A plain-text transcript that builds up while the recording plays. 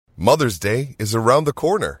Mother's Day is around the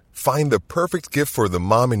corner. Find the perfect gift for the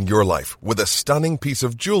mom in your life with a stunning piece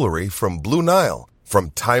of jewelry from Blue Nile.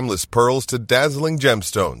 From timeless pearls to dazzling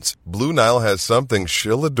gemstones, Blue Nile has something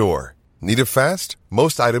she'll adore. Need it fast?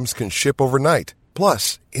 Most items can ship overnight.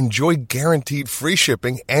 Plus, enjoy guaranteed free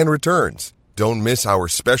shipping and returns. Don't miss our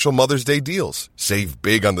special Mother's Day deals. Save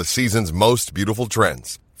big on the season's most beautiful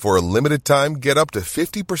trends. For a limited time, get up to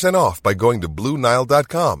 50% off by going to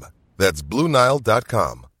BlueNile.com. That's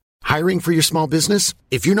BlueNile.com. Hiring for your small business?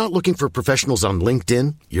 If you're not looking for professionals on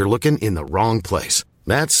LinkedIn, you're looking in the wrong place.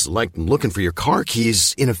 That's like looking for your car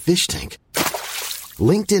keys in a fish tank.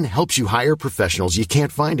 LinkedIn helps you hire professionals you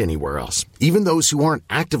can't find anywhere else, even those who aren't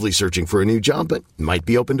actively searching for a new job but might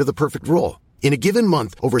be open to the perfect role. In a given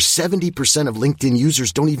month, over 70% of LinkedIn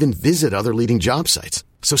users don't even visit other leading job sites.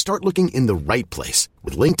 So start looking in the right place.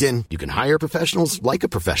 With LinkedIn, you can hire professionals like a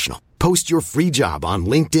professional. Post your free job on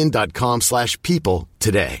linkedin.com/people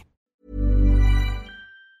today.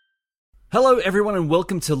 Hello, everyone, and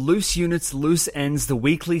welcome to Loose Units, Loose Ends, the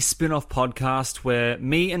weekly spin-off podcast where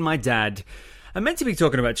me and my dad are meant to be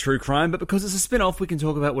talking about true crime, but because it's a spin-off, we can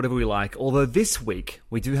talk about whatever we like. Although this week,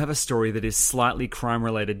 we do have a story that is slightly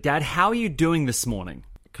crime-related. Dad, how are you doing this morning?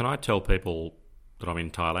 Can I tell people that I'm in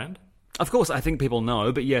Thailand? Of course, I think people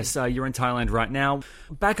know, but yes, you're in Thailand right now.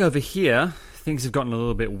 Back over here, things have gotten a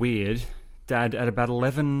little bit weird. Dad, at about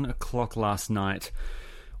 11 o'clock last night,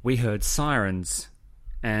 we heard sirens.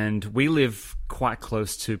 And we live quite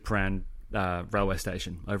close to Prahran railway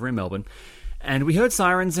station over in Melbourne. And we heard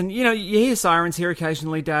sirens, and you hear sirens here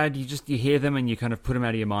occasionally, Dad. You hear them and you kind of put them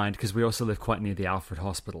out of your mind, because we also live quite near the Alfred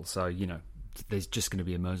Hospital. So, there's just going to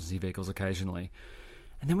be emergency vehicles occasionally.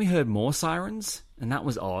 And then we heard more sirens, and that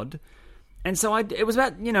was odd. And so it was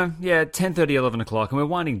about, 10:30, 11 o'clock, and we're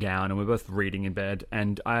winding down, and we're both reading in bed,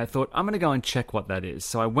 and I thought, I'm going to go and check what that is.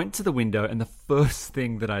 So I went to the window, and the first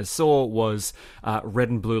thing that I saw was red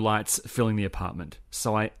and blue lights filling the apartment.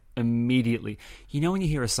 So I immediately... when you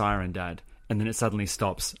hear a siren, Dad, and then it suddenly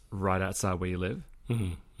stops right outside where you live?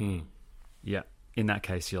 Mm-hmm. Yeah. In that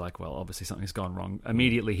case, you're like, well, obviously something's gone wrong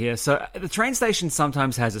immediately here. So the train station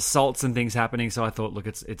sometimes has assaults and things happening, so I thought, look,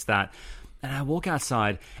 it's that. And I walk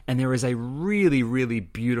outside, and there is a really, really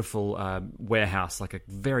beautiful warehouse, like a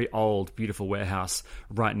very old, beautiful warehouse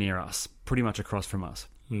right near us, pretty much across from us.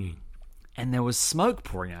 Mm. And there was smoke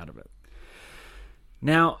pouring out of it.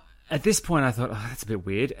 Now, at this point, I thought, that's a bit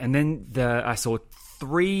weird. And then I saw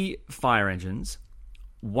 3 fire engines,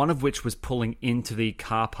 one of which was pulling into the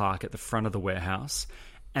car park at the front of the warehouse.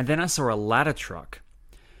 And then I saw a ladder truck.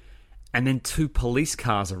 And then 2 police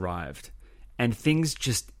cars arrived. And things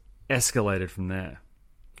just escalated from there.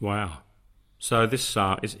 Wow. So this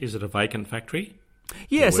is it a vacant factory?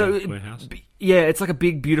 Yeah, warehouse? Yeah, it's like a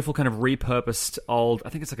big, beautiful kind of repurposed old. I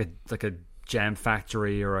think it's like a jam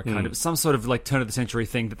factory or a kind of some sort of like turn of the century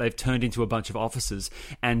thing that they've turned into a bunch of offices.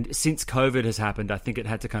 And since COVID has happened, I think it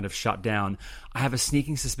had to kind of shut down. I have a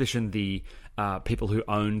sneaking suspicion the people who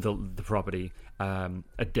own the property are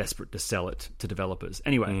desperate to sell it to developers.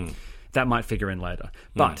 Anyway, that might figure in later,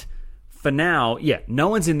 but. For now, no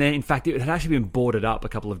one's in there. In fact, it had actually been boarded up a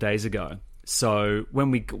couple of days ago. So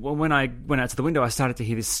when I went out to the window, I started to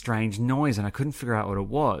hear this strange noise, and I couldn't figure out what it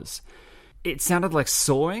was. It sounded like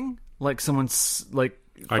sawing, like someone's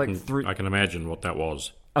I can imagine what that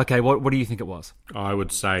was. Okay, what do you think it was? I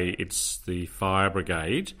would say it's the fire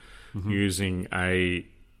brigade using a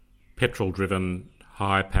petrol-driven,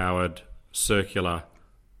 high-powered, circular,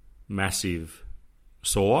 massive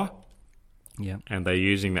saw. Yeah. And they're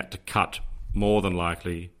using that to cut, more than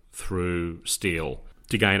likely, through steel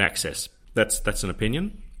to gain access. That's an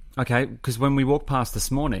opinion. Okay, because when we walked past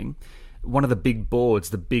this morning, one of the big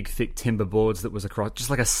boards, the big thick timber boards that was across, just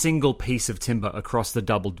like a single piece of timber across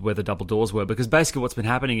where the double doors were. Because basically what's been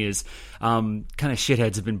happening is kind of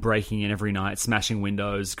shitheads have been breaking in every night, smashing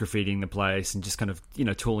windows, graffitiing the place, and just kind of,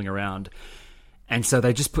 tooling around. And so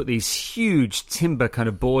they just put these huge timber kind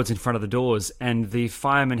of boards in front of the doors, and the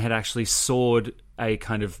firemen had actually sawed a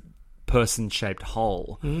kind of person-shaped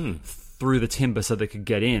hole through the timber so they could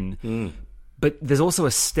get in. But there's also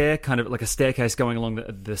a staircase going along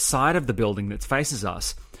the side of the building that faces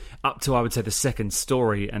us up to, I would say, the second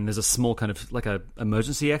story, and there's a small kind of like a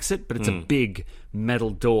emergency exit, but it's a big metal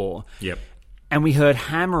door. Yep. And we heard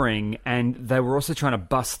hammering, and they were also trying to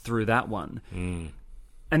bust through that one.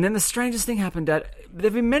 And then the strangest thing happened, Dad. There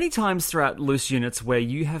have been many times throughout Loose Units where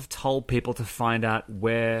you have told people to find out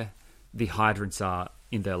where the hydrants are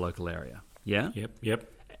in their local area. Yeah? Yep.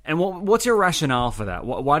 And what's your rationale for that?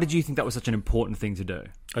 Why did you think that was such an important thing to do?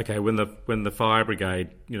 Okay, when the fire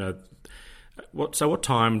brigade, what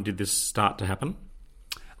time did this start to happen?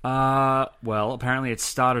 Well, apparently it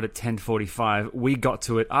started at 10:45. We got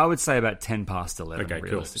to it, I would say, about 10 past 11. Okay,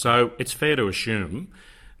 cool. So it's fair to assume,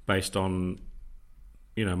 based on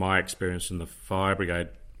my experience in the fire brigade,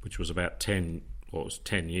 which was about 10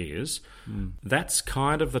 years, that's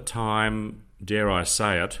kind of the time, dare I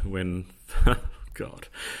say it, when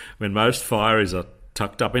when most fireys are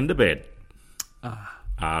tucked up into bed,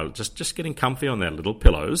 just getting comfy on their little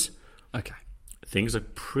pillows. Okay, things are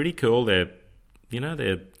pretty cool. They're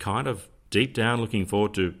kind of deep down looking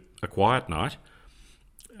forward to a quiet night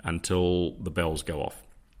until the bells go off.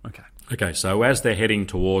 Okay, so as they're heading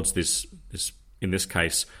towards this, in this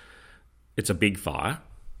case, it's a big fire.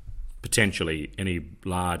 Potentially any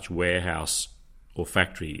large warehouse or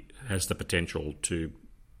factory has the potential to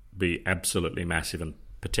be absolutely massive and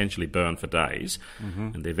potentially burn for days.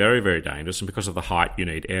 And they're very, very dangerous. And because of the height, you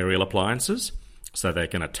need aerial appliances so they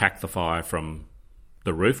can attack the fire from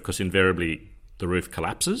the roof, because invariably the roof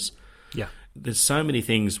collapses. Yeah. There's so many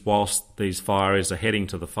things whilst these fires are heading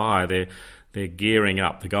to the fire. They're gearing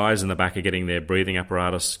up. The guys in the back are getting their breathing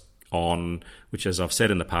apparatus on, which, as I've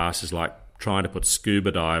said in the past, is like trying to put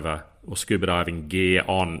scuba diving gear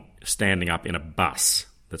on standing up in a bus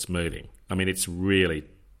that's moving. I mean, it's really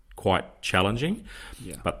quite challenging.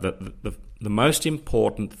 Yeah. But the most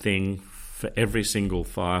important thing for every single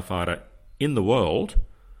firefighter in the world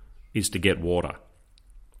is to get water.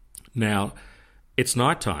 Now, it's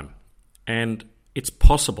nighttime, and it's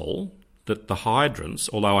possible that the hydrants,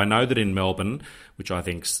 although I know that in Melbourne, which I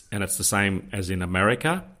think, and it's the same as in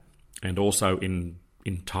America and also in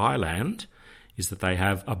Thailand, is that they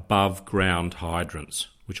have above ground hydrants,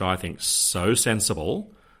 which I think is so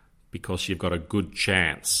sensible, because you've got a good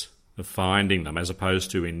chance of finding them, as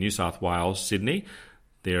opposed to in New South Wales, Sydney,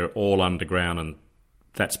 they're all underground, and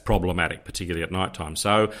that's problematic, particularly at night time.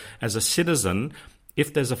 So as a citizen,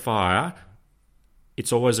 if there's a fire,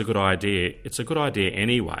 it's always a good idea. It's a good idea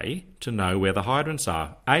anyway to know where the hydrants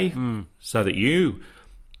are. So that you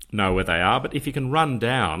know where they are, but if you can run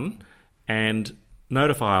down and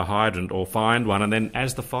notify a hydrant or find one, and then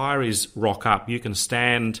as the fireys rock up, you can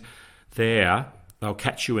stand there. They'll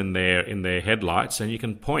catch you in their headlights, and you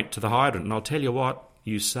can point to the hydrant. And I'll tell you what,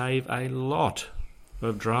 you save a lot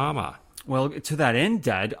of drama. Well, to that end,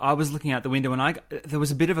 Dad, I was looking out the window, and there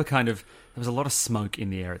was a bit of there was a lot of smoke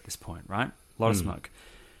in the air at this point, right? A lot of smoke.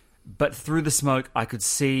 But through the smoke, I could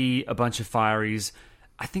see a bunch of fireys.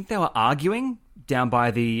 I think they were arguing down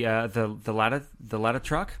by the ladder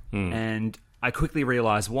truck, and I quickly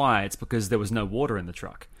realised why. It's because there was no water in the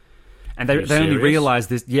truck. And they only realised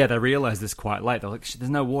this. Yeah, they realised this quite late. They're like,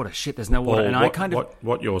 "There's no water. Shit, there's no water." Well, And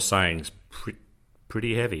what you're saying is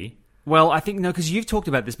pretty heavy. Well, I think no, because you've talked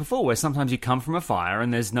about this before, where sometimes you come from a fire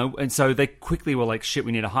and there's no, and so they quickly were like, "Shit,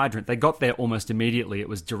 we need a hydrant." They got there almost immediately. It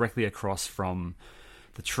was directly across from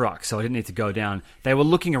the truck, so I didn't need to go down. They were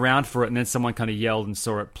looking around for it, and then someone kind of yelled and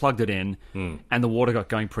saw it, plugged it in, and the water got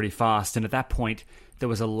going pretty fast. And at that point, there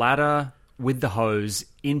was a ladder with the hose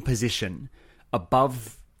in position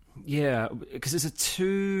above. Yeah, because it's a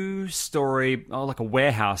 2-story, like a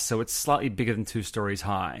warehouse, so it's slightly bigger than 2 stories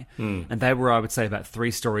high. And they were, I would say, about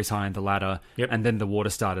 3 stories high in the ladder. Yep. And then the water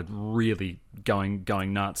started really going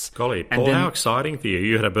nuts. Golly, and Paul, then, how exciting for you.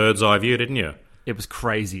 You had a bird's eye view, didn't you? It was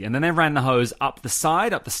crazy. And then they ran the hose up the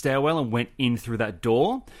side, up the stairwell, and went in through that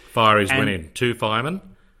door. Fireys went in. 2 firemen?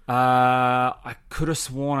 I could have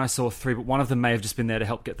sworn I saw 3, but one of them may have just been there to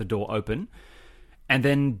help get the door open. And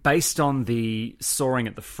then based on the sawing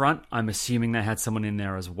at the front, I'm assuming they had someone in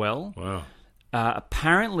there as well. Wow.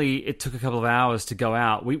 Apparently, it took a couple of hours to go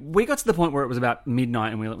out. We got to the point where it was about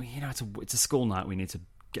midnight, and we were like, it's a school night. We need to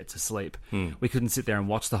get to sleep. We couldn't sit there and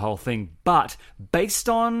watch the whole thing. But based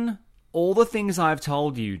on all the things I've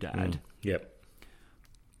told you, Dad, Yep.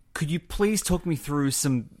 could you please talk me through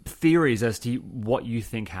some theories as to what you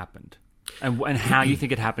think happened? And how you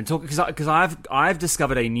think it happened? Because I've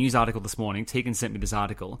discovered a news article this morning. Tegan sent me this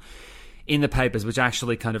article in the papers, which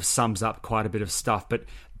actually kind of sums up quite a bit of stuff. But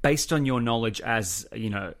based on your knowledge as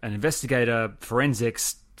an investigator,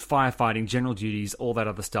 forensics, firefighting, general duties, all that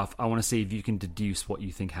other stuff, I want to see if you can deduce what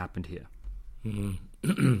you think happened here.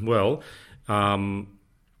 Well,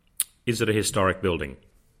 is it a historic building?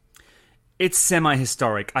 It's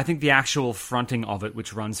semi-historic. I think the actual fronting of it,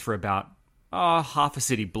 which runs for about half a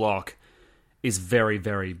city block, is very,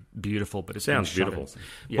 very beautiful. But it sounds beautiful.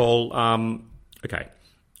 Yeah. Paul, okay.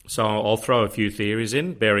 So I'll throw a few theories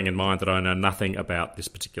in, bearing in mind that I know nothing about this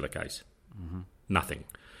particular case. Nothing.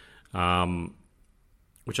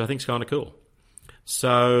 Which I think is kind of cool.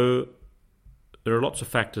 So there are lots of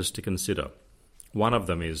factors to consider. One of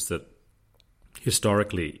them is that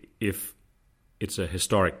historically, if it's a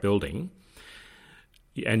historic building,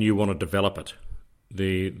 and you want to develop it,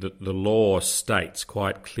 the law states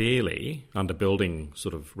quite clearly under building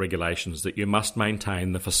sort of regulations that you must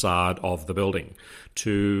maintain the facade of the building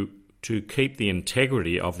to keep the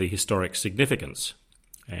integrity of the historic significance.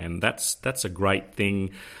 And that's a great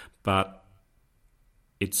thing, but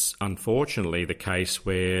it's unfortunately the case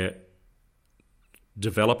where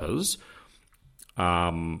developers,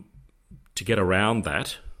 to get around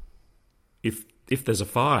that, if there's a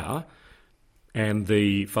fire and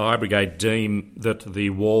the fire brigade deem that the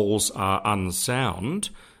walls are unsound,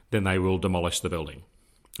 then they will demolish the building.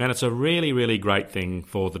 And it's a really, really great thing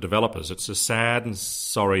for the developers. It's a sad and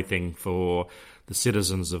sorry thing for the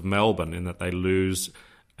citizens of Melbourne in that they lose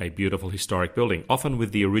a beautiful historic building, often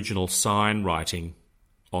with the original sign writing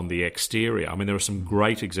on the exterior. I mean, there are some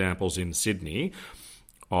great examples in Sydney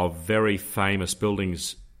of very famous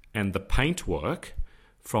buildings, and the paintwork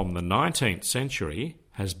from the 19th century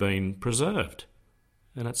has been preserved.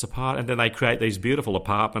 And it's a part, and then they create these beautiful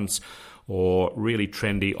apartments or really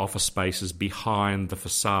trendy office spaces behind the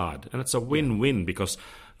facade. And it's a win-win because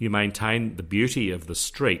you maintain the beauty of the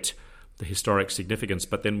street, the historic significance,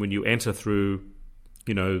 but then when you enter through,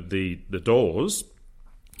 the doors,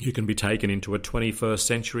 you can be taken into a 21st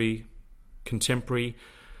century contemporary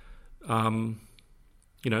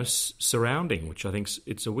surrounding, which I think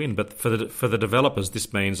it's a win. But for the developers,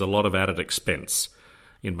 this means a lot of added expense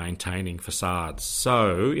in maintaining facades.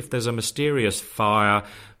 So if there's a mysterious fire,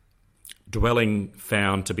 dwelling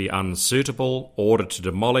found to be unsuitable, ordered to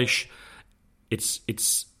demolish,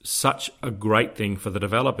 it's such a great thing for the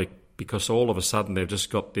developer because all of a sudden they've just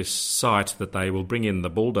got this site that they will bring in the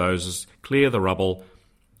bulldozers, clear the rubble,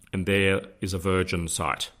 and there is a virgin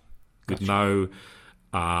site with no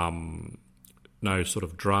sort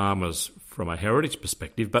of dramas from a heritage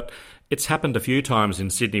perspective. But it's happened a few times in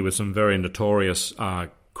Sydney with some very notorious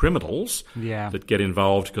criminals that get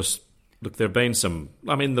involved because, look, there have been some...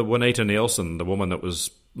 I mean, the Juanita Nielsen, the woman that was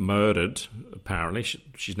murdered, apparently,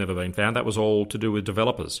 she's never been found. That was all to do with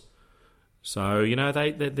developers. So,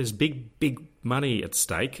 there's big money at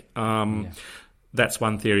stake. That's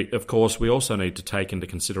one theory. Of course, we also need to take into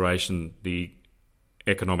consideration the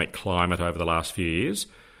economic climate over the last few years,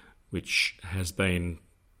 which has been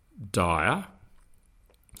dire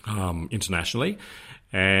internationally.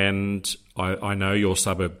 And I know your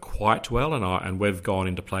suburb quite well, and we've gone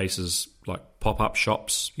into places like pop-up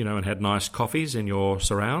shops, and had nice coffees in your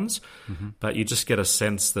surrounds. Mm-hmm. But you just get a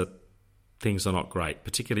sense that things are not great,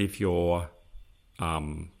 particularly if you're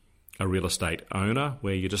a real estate owner,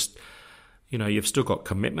 where you just, you've still got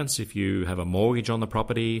commitments. If you have a mortgage on the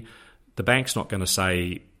property, the bank's not going to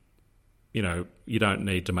say, you don't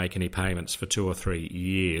need to make any payments for 2 or 3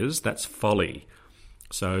 years. That's folly.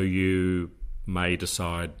 So you may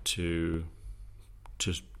decide to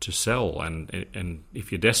sell, and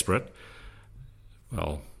if you're desperate,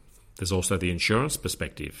 well, there's also the insurance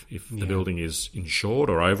perspective. If the building is insured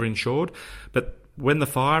or overinsured. But when the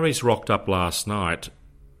fireys rocked up last night,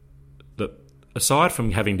 aside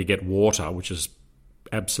from having to get water, which is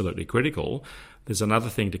absolutely critical, there's another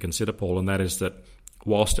thing to consider, Paul, and that is that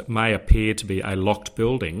whilst it may appear to be a locked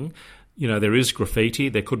building, there is graffiti,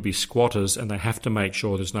 there could be squatters, and they have to make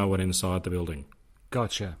sure there's no one inside the building.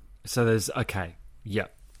 Gotcha. So there's... Okay. Yeah.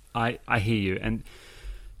 I hear you. And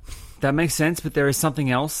that makes sense, but there is something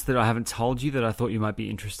else that I haven't told you that I thought you might be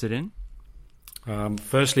interested in.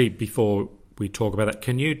 Firstly, before we talk about that,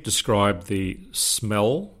 can you describe the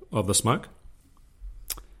smell of the smoke?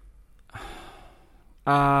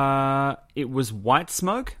 It was white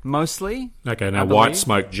smoke, mostly. Okay, now white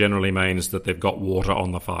smoke generally means that they've got water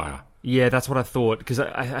on the fire. Yeah, that's what I thought, because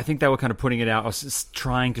I think they were kind of putting it out. I was just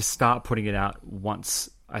trying to start putting it out once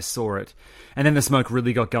I saw it. And then the smoke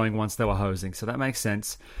really got going once they were hosing, so that makes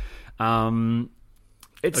sense.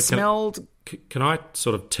 It smelled... Can I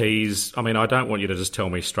sort of tease... I mean, I don't want you to just tell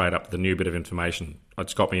me straight up the new bit of information.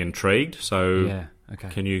 It's got me intrigued, so yeah, okay.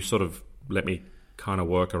 Can you sort of let me kind of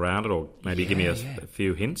work around it, or maybe give me a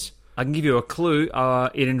few hints? I can give you a clue.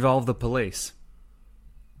 It involved the police.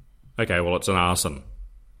 Okay, well, it's an arson.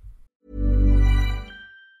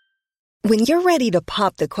 When you're ready to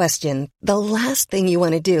pop the question, the last thing you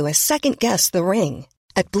want to do is second-guess the ring.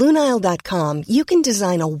 At BlueNile.com, you can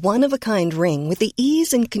design a one-of-a-kind ring with the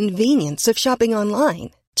ease and convenience of shopping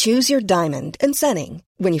online. Choose your diamond and setting.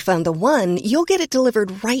 When you find the one, you'll get it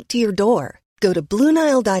delivered right to your door. Go to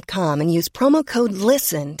BlueNile.com and use promo code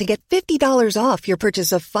LISTEN to get $50 off your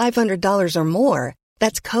purchase of $500 or more.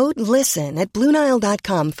 That's code LISTEN at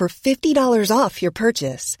BlueNile.com for $50 off your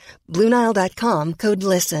purchase. BlueNile.com, code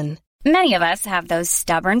LISTEN. Many of us have those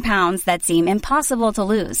stubborn pounds that seem impossible to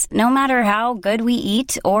lose, no matter how good we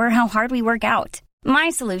eat or how hard we work out. My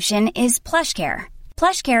solution is PlushCare.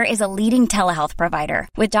 PlushCare is a leading telehealth provider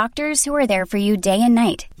with doctors who are there for you day and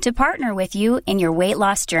night to partner with you in your weight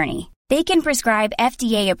loss journey. They can prescribe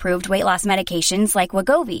FDA-approved weight loss medications like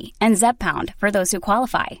Wegovy and Zepbound for those who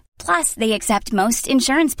qualify. Plus, they accept most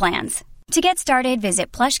insurance plans. To get started,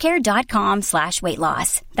 visit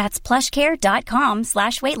plushcare.com/weightloss. That's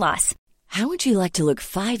plushcare.com/weightloss. How would you like to look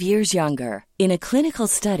 5 years younger? In a clinical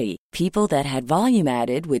study, people that had volume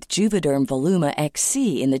added with Juvederm Voluma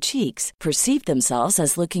XC in the cheeks perceived themselves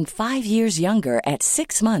as looking 5 years younger at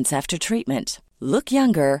 6 months after treatment. Look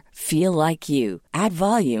younger, feel like you. Add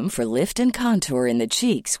volume for lift and contour in the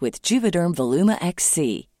cheeks with Juvederm Voluma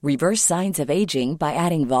XC. Reverse signs of aging by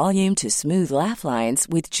adding volume to smooth laugh lines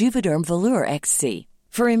with Juvederm Volure XC.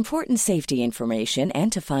 For important safety information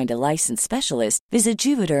and to find a licensed specialist, visit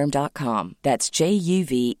Juvederm.com. That's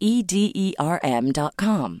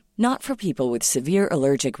JUVEDERM.com. Not for people with severe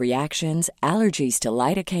allergic reactions, allergies to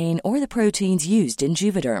lidocaine, or the proteins used in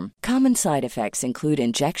Juvederm. Common side effects include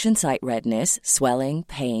injection site redness, swelling,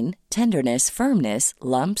 pain, tenderness, firmness,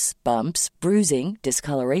 lumps, bumps, bruising,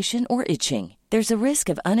 discoloration, or itching. There's a risk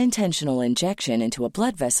of unintentional injection into a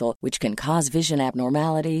blood vessel, which can cause vision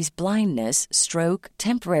abnormalities, blindness, stroke,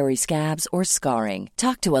 temporary scabs, or scarring.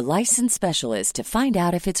 Talk to a licensed specialist to find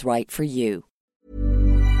out if it's right for you.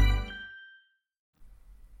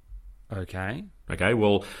 Okay.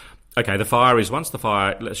 The fire is, once the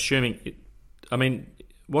fire, assuming,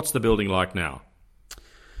 what's the building like now?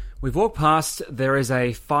 We've walked past, there is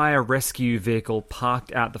a fire rescue vehicle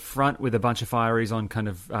parked out the front with a bunch of fireys on kind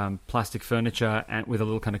of plastic furniture and with a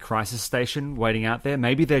little kind of crisis station waiting out there.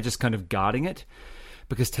 Maybe they're just kind of guarding it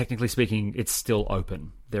because technically speaking, it's still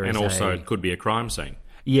open. It could be a crime scene.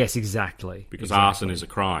 Yes, exactly. Because arson is a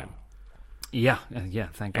crime. Yeah,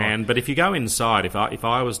 thank God. But if you go inside, if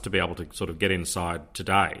I was to be able to sort of get inside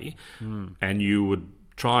today and you would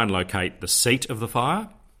try and locate the seat of the fire...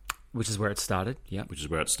 Which is where it started, yeah. Which is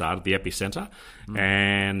where it started, the epicenter.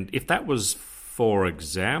 And if that was, for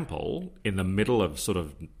example, in the middle of sort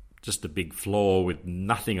of just a big floor with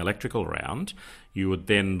nothing electrical around, you would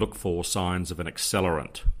then look for signs of an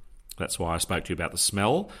accelerant. That's why I spoke to you about the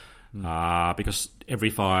smell, because every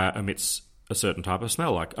fire emits a certain type of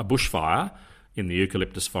smell. Like a bushfire in the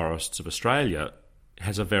eucalyptus forests of Australia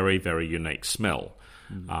has a very, very unique smell.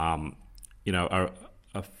 A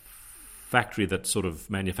factory that sort of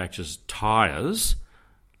manufactures tyres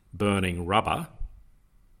burning rubber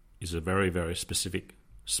is a very, very specific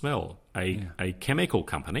smell. A chemical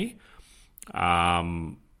company.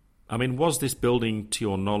 Was this building, to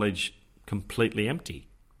your knowledge, completely empty?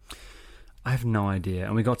 I have no idea,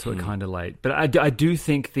 and we got to it kind of late. But I do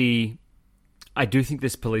think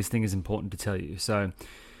this police thing is important to tell you. So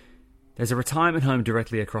there's a retirement home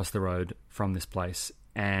directly across the road from this place,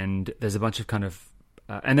 and there's a bunch of kind of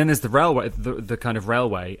and then there's the railway, the kind of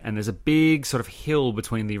railway, and there's a big sort of hill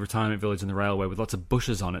between the retirement village and the railway with lots of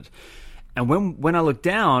bushes on it. And when I looked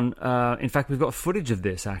down, in fact, we've got footage of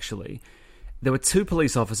this, actually. There were two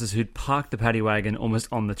police officers who'd parked the paddy wagon almost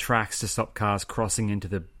on the tracks to stop cars crossing into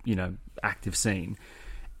the, active scene.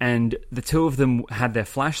 And the two of them had their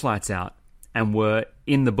flashlights out and were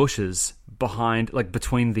in the bushes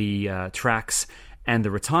between the tracks and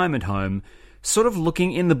the retirement home, sort of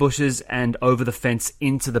looking in the bushes and over the fence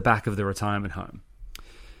into the back of the retirement home.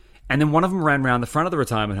 And then one of them ran around the front of the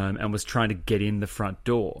retirement home and was trying to get in the front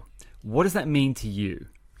door. What does that mean to you?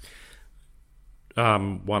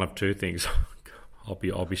 One of two things. I'll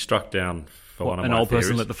be struck down for one of my theories. An old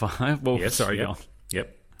person lit the fire? Well, yes, sorry, yep, go on.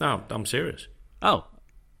 Yep. No, I'm serious. Oh.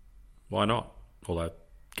 Why not? Although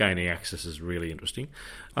gaining access is really interesting.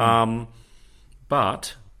 But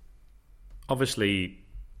obviously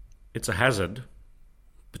it's a hazard,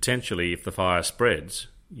 potentially, if the fire spreads.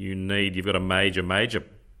 You've got a major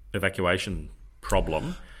evacuation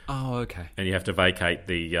problem. Oh, okay. And you have to vacate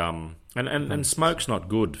the... And smoke's not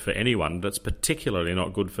good for anyone. That's particularly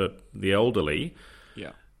not good for the elderly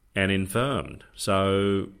and infirmed.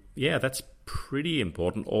 So, yeah, that's pretty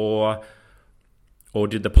important. Or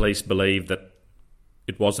did the police believe that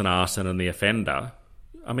it was an arson and the offender?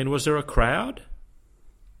 Was there a crowd?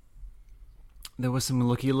 There was some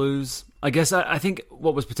looky-loos. I guess I think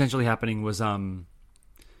what was potentially happening was there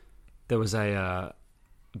was a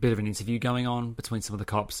bit of an interview going on between some of the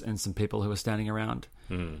cops and some people who were standing around.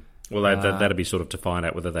 Well, that'd be sort of to find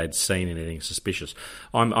out whether they'd seen anything suspicious.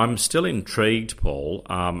 I'm still intrigued, Paul,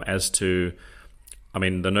 as to...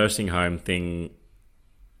 the nursing home thing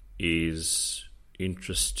is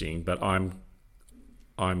interesting, but I'm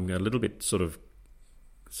a little bit sort of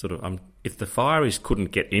if the fireys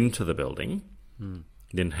couldn't get into the building,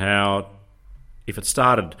 then how... If it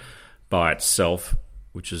started by itself,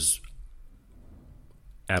 which is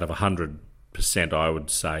out of 100%, I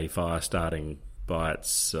would say fire starting by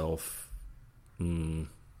itself,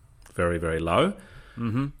 very, very low.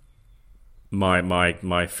 Mm-hmm.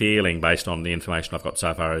 My feeling, based on the information I've got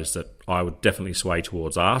so far, is that I would definitely sway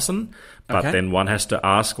towards arson. But then one has to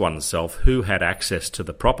ask oneself who had access to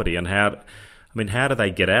the property and how do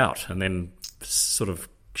they get out and then sort of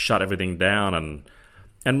shut everything down?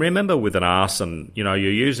 And remember, with an arson, you're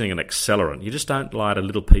using an accelerant. You just don't light a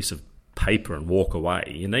little piece of paper and walk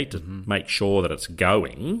away. You need to make sure that it's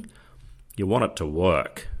going. You want it to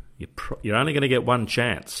work. You're only going to get one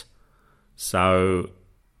chance. So,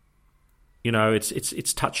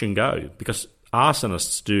 it's touch and go, because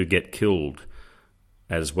arsonists do get killed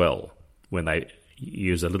as well when they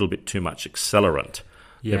use a little bit too much accelerant.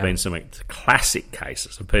 Yeah. There have been some classic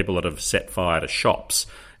cases of people that have set fire to shops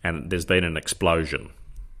and there's been an explosion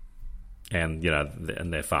and,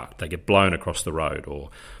 and they're fucked. They get blown across the road or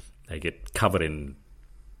they get covered in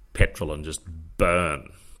petrol and just burn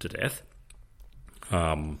to death.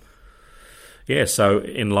 So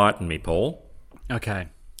enlighten me, Paul. Okay.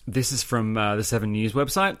 This is from the 7 News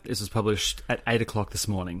website. This was published at 8 o'clock this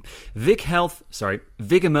morning. Vic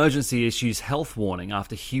Emergency issues health warning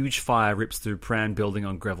after huge fire rips through Prahran building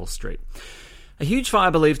on Greville Street. A huge fire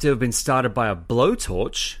believed to have been started by a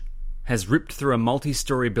blowtorch has ripped through a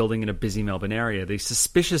multi-storey building in a busy Melbourne area. The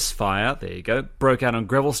suspicious fire, broke out on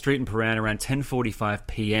Greville Street in Prahran around 10:45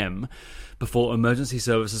 p.m. before emergency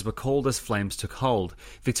services were called as flames took hold.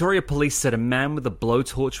 Victoria Police said a man with a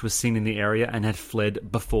blowtorch was seen in the area and had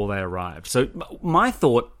fled before they arrived. So my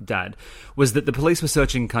thought, Dad, was that the police were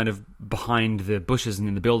searching kind of behind the bushes and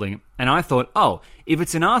in the building, and I thought, if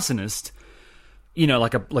it's an arsonist,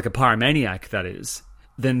 like a pyromaniac, that is,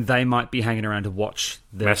 then they might be hanging around to watch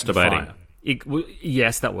the masturbating. Fire.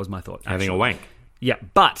 Yes, that was my thought. Having a wank. Yeah,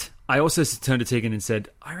 but I also turned to Tegan and said,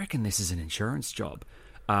 I reckon this is an insurance job.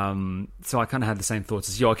 So I kind of had the same thoughts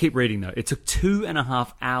as you. I'll keep reading, though. It took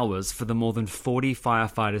 2.5 hours for the more than 40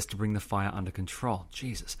 firefighters to bring the fire under control.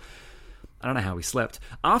 Jesus. I don't know how we slept.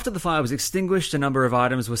 After the fire was extinguished, a number of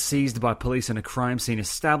items were seized by police and a crime scene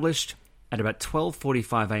established. At about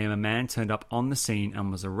 12:45 a.m, a man turned up on the scene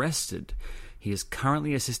and was arrested. He is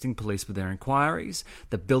currently assisting police with their inquiries.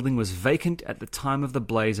 The building was vacant at the time of the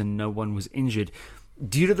blaze and no one was injured.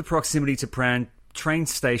 Due to the proximity to Prahran train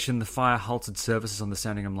station, the fire halted services on the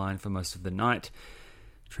Sandringham line for most of the night.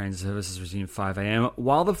 Train services resumed 5 a.m.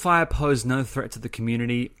 While the fire posed no threat to the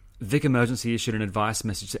community, Vic Emergency issued an advice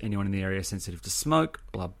message to anyone in the area sensitive to smoke.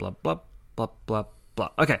 Blah, blah, blah, blah, blah, blah.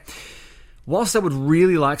 Okay. Whilst I would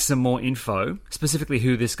really like some more info, specifically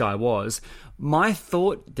who this guy was, my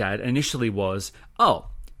thought, Dad, initially was,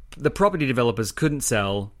 the property developers couldn't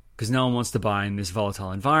sell because no one wants to buy in this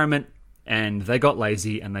volatile environment, and they got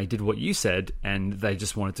lazy and they did what you said, and they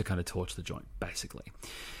just wanted to kind of torch the joint, basically.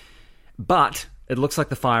 But it looks like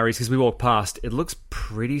the fire is, because we walked past, it looks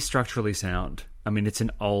pretty structurally sound. I mean, it's an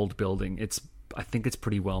old building. I think it's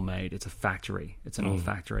pretty well made. It's a factory. It's an old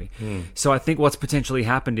factory. So I think what's potentially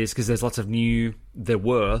happened is, because there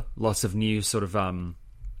were lots of new sort of,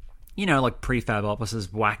 like prefab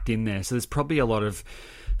offices whacked in there. So there's probably a lot of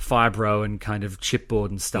fibro and kind of chipboard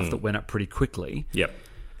and stuff that went up pretty quickly. Yep.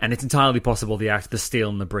 And it's entirely possible the steel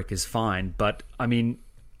and the brick is fine. But, I mean,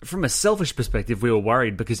 from a selfish perspective, we were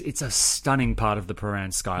worried because it's a stunning part of the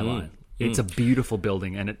Prahran skyline. It's a beautiful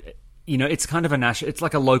building, and it's kind of it's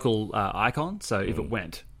like a local icon. So if it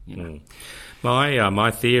went,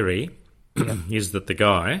 My theory is that the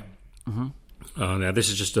guy. Now this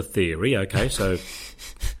is just a theory, okay? So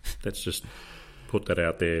let's just put that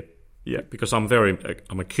out there. Yeah, because I'm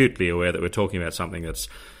acutely aware that we're talking about something that's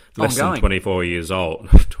less than 24 years old.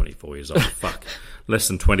 24 years old. Fuck. Less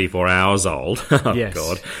than 24 hours old. Oh, yes.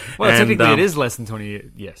 God. Well, technically it is less than 20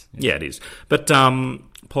 years. Yes. Yeah, it is. But,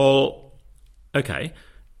 Paul, okay,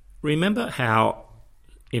 remember how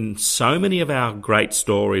in so many of our great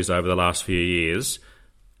stories over the last few years,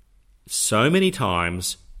 so many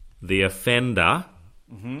times the offender,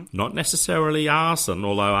 not necessarily arson,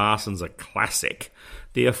 although arson's a classic,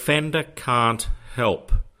 the offender can't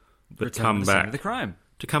help but come back. The crime.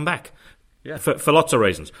 To come back. Yeah. For lots of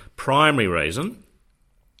reasons. Primary reason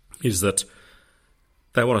is that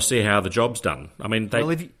they want to see how the job's done. I mean,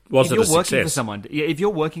 if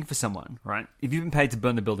you're working for someone, right? If you've been paid to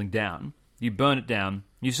burn the building down, you burn it down,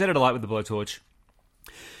 you set it alight with the blowtorch,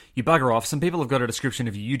 you bugger off. Some people have got a description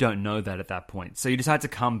of you don't know that at that point. So you decide to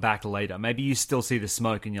come back later. Maybe you still see the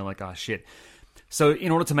smoke and you're like, oh, shit. So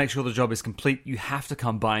in order to make sure the job is complete, you have to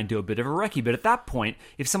come by and do a bit of a recce. But at that point,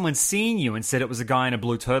 if someone's seen you and said it was a guy in a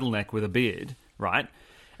blue turtleneck with a beard, right,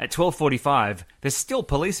 At 12:45, there's still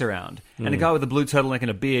police around. And a guy with a blue turtleneck and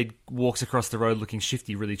a beard walks across the road looking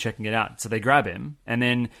shifty, really checking it out. So they grab him. And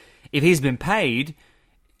then if he's been paid,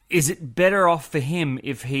 is it better off for him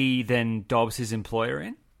if he then dobs his employer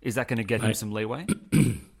in? Is that going to get him some leeway?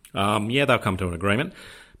 Yeah, they'll come to an agreement,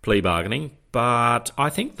 plea bargaining. But I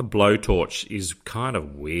think the blowtorch is kind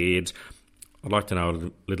of weird. I'd like to know a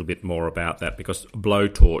little bit more about that, because a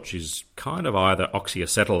blowtorch is kind of either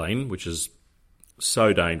oxyacetylene, which is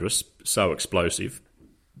so dangerous, so explosive,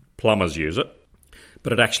 plumbers use it,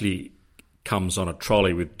 but it actually comes on a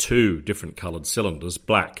trolley with two different coloured cylinders,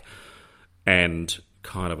 black and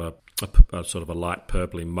kind of a sort of a light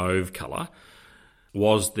purpley mauve colour.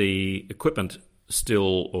 Was the equipment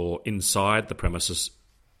still or inside the premises?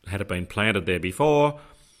 Had it been planted there before?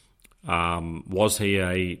 Was he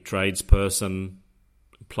a tradesperson,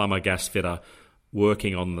 plumber, gas fitter,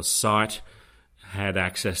 working on the site, had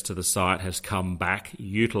access to the site, has come back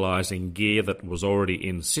utilising gear that was already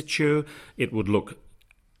in situ? It would look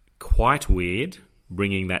quite weird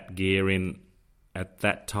bringing that gear in at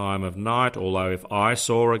that time of night, although if I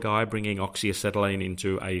saw a guy bringing oxyacetylene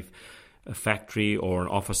into a factory or an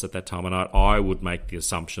office at that time of night, I would make the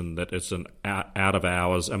assumption that it's an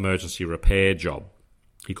out-of-hours emergency repair job.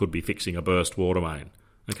 He could be fixing a burst water main,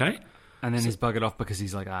 okay? And then he's buggered off because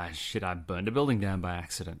he's like, shit, I burned a building down by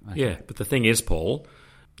accident. Okay. Yeah, but the thing is, Paul,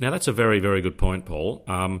 now that's a very, very good point, Paul.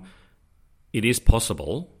 It is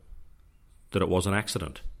possible that it was an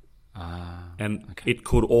accident. It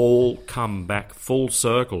could all come back full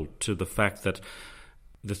circle to the fact that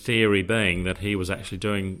the theory being that he was actually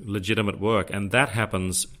doing legitimate work. And that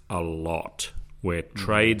happens a lot, where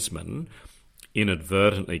tradesmen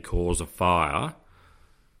inadvertently cause a fire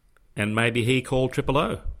and maybe he called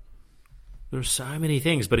 000. There are so many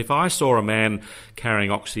things. But if I saw a man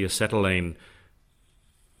carrying oxyacetylene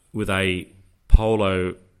with a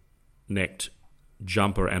polo-necked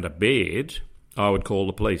jumper and a beard, I would call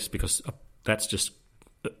the police, because that's just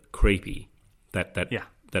creepy,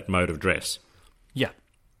 that mode of dress. Yeah.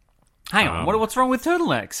 Hang on, what's wrong with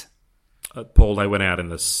turtlenecks? Paul, they went out in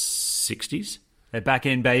the 60s. They're back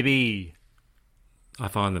in, baby. I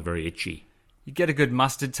find them very itchy. You get a good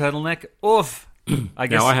mustard turtleneck. Oof. I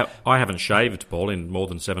guess. Now, I haven't shaved, Paul, in more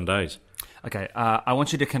than 7 days. Okay, I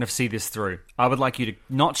want you to kind of see this through. I would like you to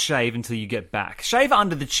not shave until you get back. Shave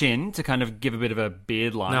under the chin to kind of give a bit of a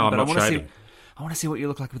beard line. No, I'm not shaving. I want to see what you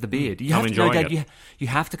look like with the beard. I'm enjoying it. You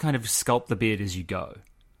have to kind of sculpt the beard as you go.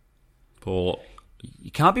 Paul,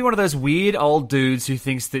 you can't be one of those weird old dudes who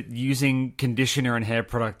thinks that using conditioner and hair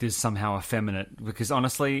product is somehow effeminate, because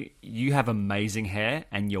honestly, you have amazing hair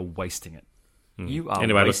and you're wasting it. You are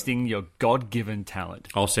wasting your God-given talent.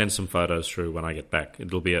 I'll send some photos through when I get back.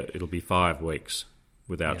 It'll be 5 weeks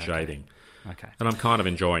without shaving. Okay. And I'm kind of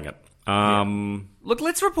enjoying it. Look,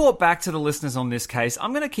 let's report back to the listeners on this case.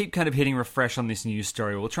 I'm going to keep kind of hitting refresh on this news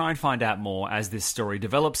story. We'll try and find out more as this story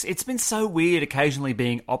develops. It's been so weird occasionally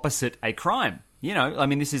being opposite a crime. You know, I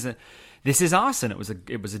mean, this is arson. It was a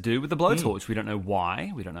dude with a blowtorch. We don't know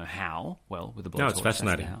why. We don't know how. Well, with the blowtorch. No, it's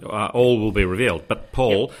fascinating. All will be revealed. But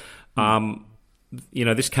Paul,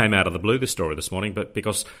 this came out of the blue, this story this morning, but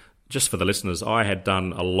because, just for the listeners, I had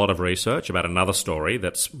done a lot of research about another story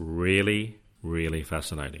that's really, really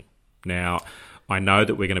fascinating. Now, I know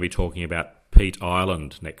that we're going to be talking about Peat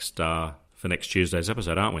Island for next Tuesday's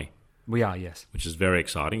episode, aren't we? We are, yes. Which is very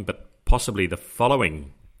exciting, but possibly the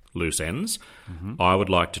following loose ends, I would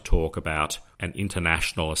like to talk about an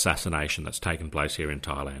international assassination that's taken place here in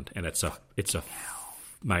Thailand. And it's a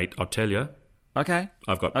mate, I'll tell you. Okay.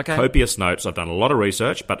 I've got copious notes. I've done a lot of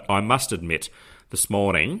research, but I must admit, this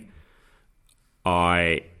morning,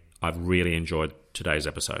 I've really enjoyed today's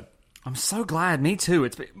episode. I'm so glad. Me too.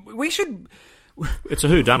 It's a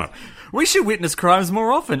whodunit. We should witness crimes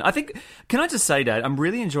more often. I think. Can I just say, Dad, I'm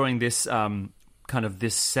really enjoying this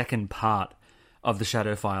this second part of the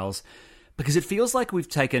Shadow Files, because it feels like we've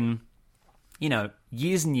taken,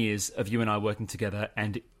 years and years of you and I working together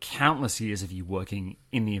and countless years of you working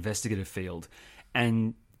in the investigative field,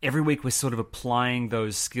 and every week we're sort of applying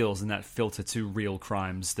those skills and that filter to real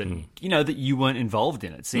crimes that that you weren't involved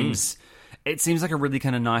in. It seems like a really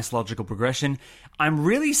kind of nice logical progression. I'm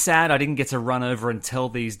really sad I didn't get to run over and tell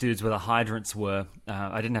these dudes where the hydrants were.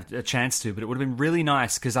 I didn't have a chance to, but it would have been really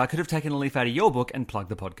nice, because I could have taken a leaf out of your book and plugged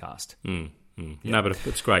the podcast. Yeah. No, but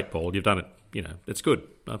it's great, Paul. You've done it. It's good.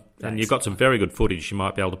 And you've got some very good footage. You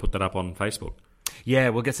might be able to put that up on Facebook. Yeah,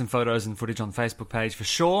 we'll get some photos and footage on the Facebook page for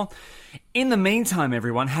sure. In the meantime,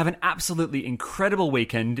 everyone, have an absolutely incredible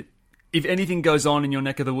weekend. If anything goes on in your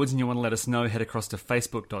neck of the woods and you want to let us know, head across to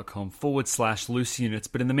facebook.com/loose units.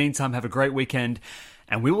 But in the meantime, have a great weekend,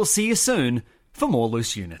 and we will see you soon for more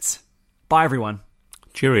loose units. Bye, everyone.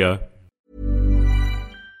 Cheerio.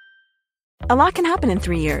 A lot can happen in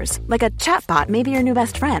 3 years, like a chatbot may be your new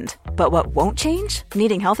best friend. But what won't change?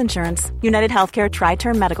 Needing health insurance. United Healthcare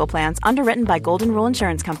Tri-Term Medical Plans, underwritten by Golden Rule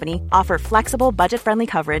Insurance Company, offer flexible, budget-friendly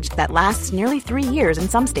coverage that lasts nearly 3 years in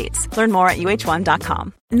some states. Learn more at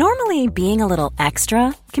uh1.com. Normally, being a little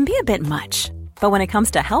extra can be a bit much. But when it comes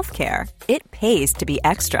to healthcare, it pays to be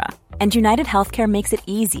extra. And United Healthcare makes it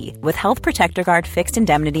easy with Health Protector Guard fixed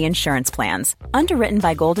indemnity insurance plans. Underwritten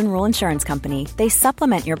by Golden Rule Insurance Company, they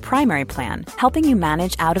supplement your primary plan, helping you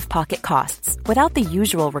manage out-of-pocket costs without the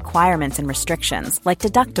usual requirements and restrictions like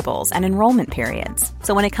deductibles and enrollment periods.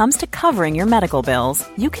 So when it comes to covering your medical bills,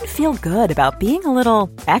 you can feel good about being a little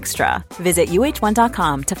extra. Visit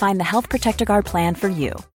uh1.com to find the Health Protector Guard plan for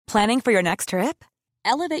you. Planning for your next trip?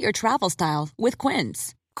 Elevate your travel style with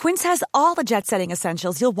Quince. Quince has all the jet-setting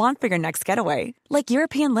essentials you'll want for your next getaway, like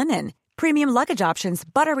European linen, premium luggage options,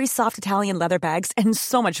 buttery soft Italian leather bags, and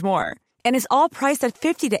so much more. And is all priced at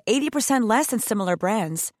 50 to 80% less than similar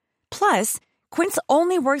brands. Plus, Quince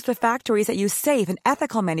only works with factories that use safe and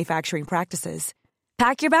ethical manufacturing practices.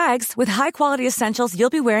 Pack your bags with high-quality essentials you'll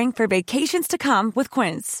be wearing for vacations to come with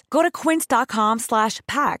Quince. Go to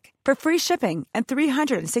quince.com/pack for free shipping and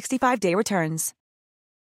 365-day returns.